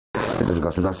Это же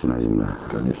государственная земля.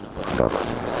 Конечно. Так.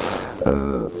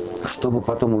 Чтобы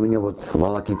потом у меня вот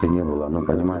волокиты не было, ну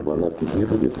понимаете? Волокит не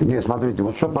будет. Не, смотрите,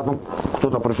 вот чтобы потом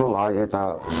кто-то пришел, а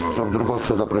это, чтобы другой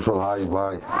кто-то пришел, ай,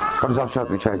 бай. Как за все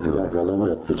отвечаете вы? Я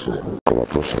головой отвечаю.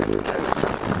 Вопросы будут.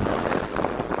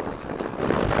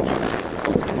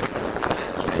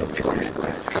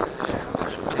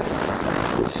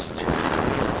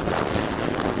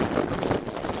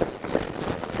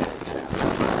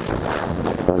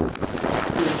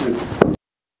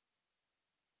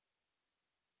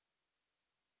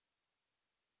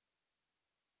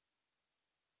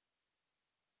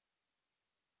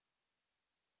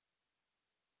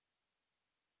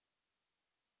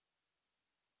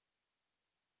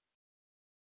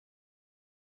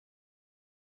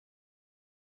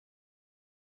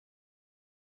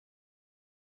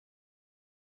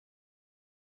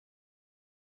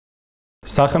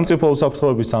 სახელმწიფო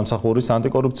უსაფრთხოების სამსახურის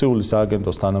ანტიკორუფციული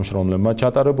სააგენტოს თანამშრომლებმა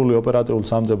ჩატარებული ოპერატიულ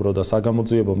სამძებრო და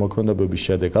საგამოძიებო მოქმედებების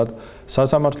შედეგად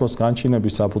სასამართლოს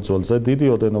განჩინების საფუძველზე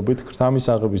დიდი ოდენობით ქრთამის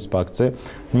აღების ფაქტზე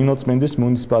ნინოწმინდის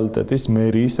მუნიციპალიტეტის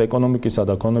მერიის ეკონომიკისა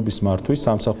და ქონების მართვის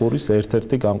სამსახურის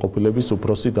ერთ-ერთი განყოფილების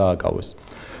უფროსი დააკავეს.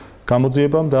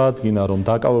 გამოძიებამ დაადგინა, რომ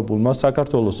დააკავებულმა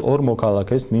საქართველოს ორ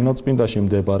მოქალაქეს ნინოწმინდაში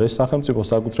მდებარე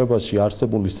სახელმწიფოს საკუთრებაში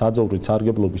არსებული საძოვრით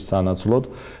სარგებლობის სანაცვლოდ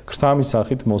ქრთამის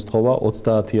სახით მოსთხოვა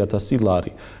 30.000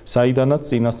 ლარი, საიდანაც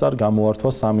წინასწარ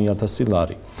გამოართვა 3.000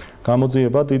 ლარი.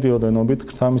 გამოძიება დიდი ოდენობით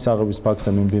ქრთამის აღების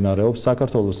ფაქტზე მიმდინარეობს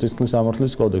საქართველოს სისხლის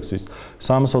სამართლის კოდექსის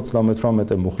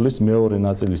 328 მუხლის მეორე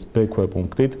ნაწილის B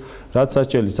ქვეპუნქტით, რაც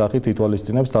სასჯელის სახით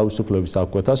ითვალისწინებს თავისუფლების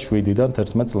აღკვეთას 7-დან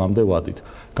 11 წლამდე ვადით.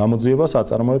 გამოძიებას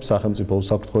აწარმოებს სახელმწიფო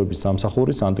უსაფრთხოების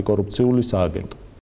სამსახურის ანტიკორუფციული სააგენტო.